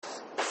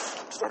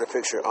start a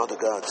picture, all the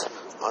gods,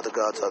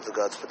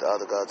 put the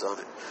other gods on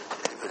it,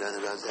 and you put the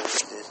other gods there,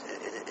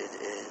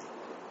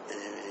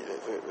 and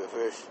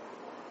reverse.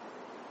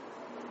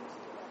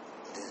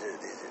 These are,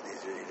 the,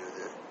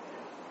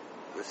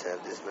 must have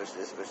this much,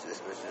 and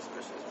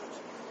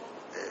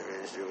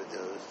register with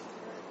those,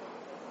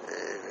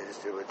 and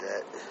register with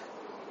that,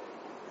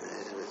 and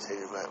this is what's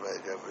taken by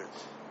the government,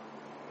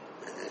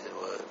 and this is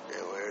what,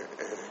 and where,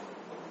 and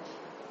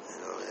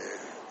over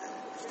there, and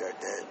start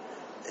that.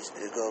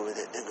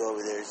 Then go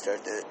over there and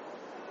start that.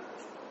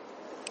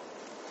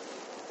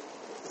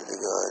 With the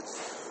gods.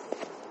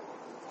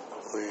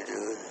 What are you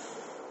doing?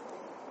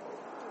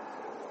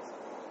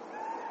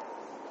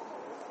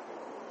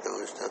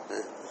 Don't stop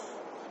that.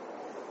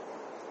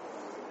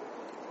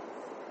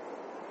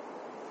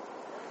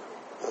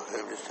 Okay,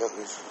 I'm just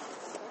talking.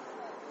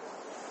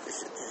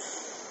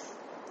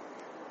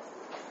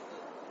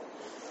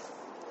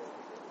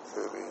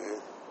 That'll be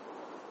good.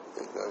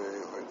 Thank God I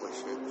didn't break my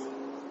shit.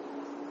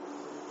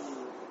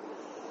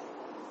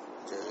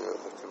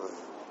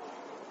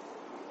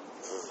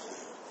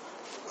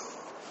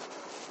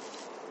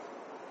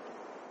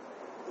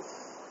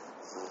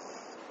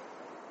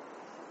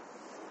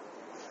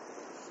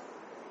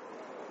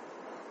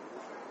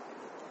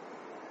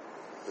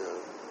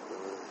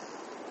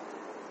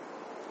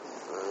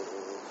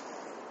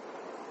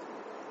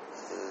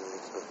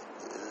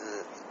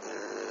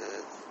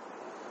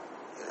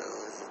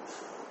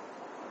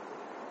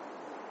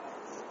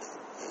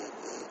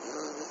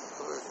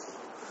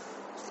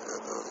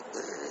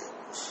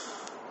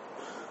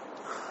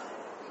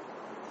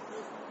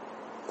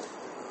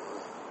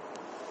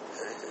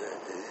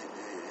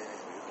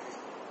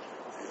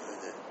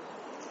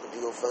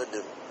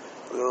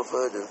 We're gonna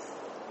find them.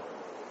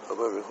 How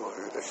about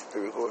recording? I should be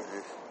recording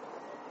this.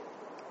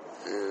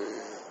 Yeah.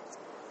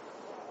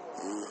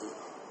 Mm-hmm.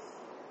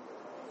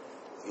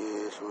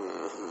 Yes,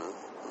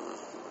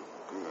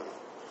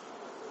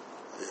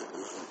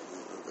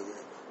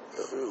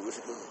 what's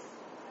it called?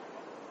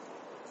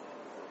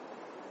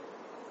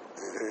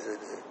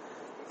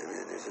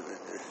 There's a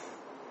business.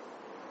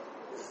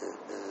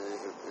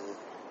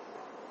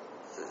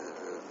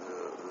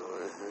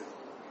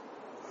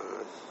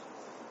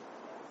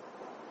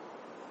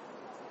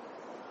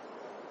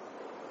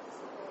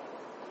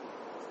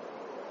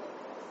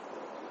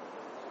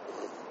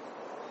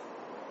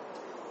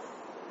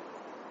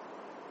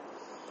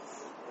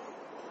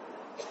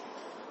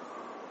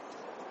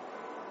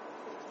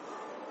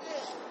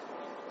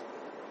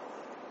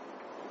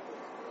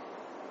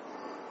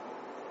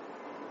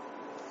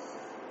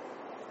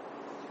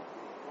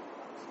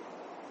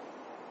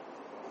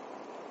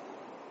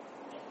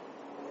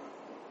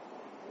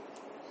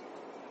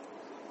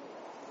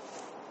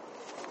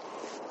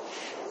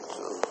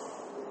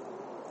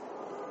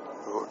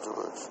 Too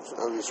much.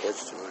 I'm just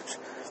scratching too much.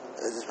 I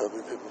just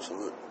helping people so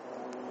much.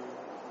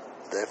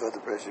 They felt the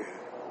pressure.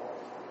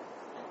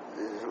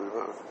 This is what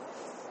about.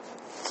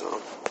 So,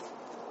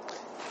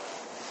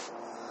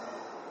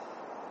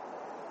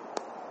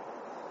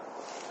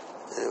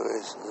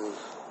 anyways,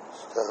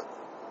 stop.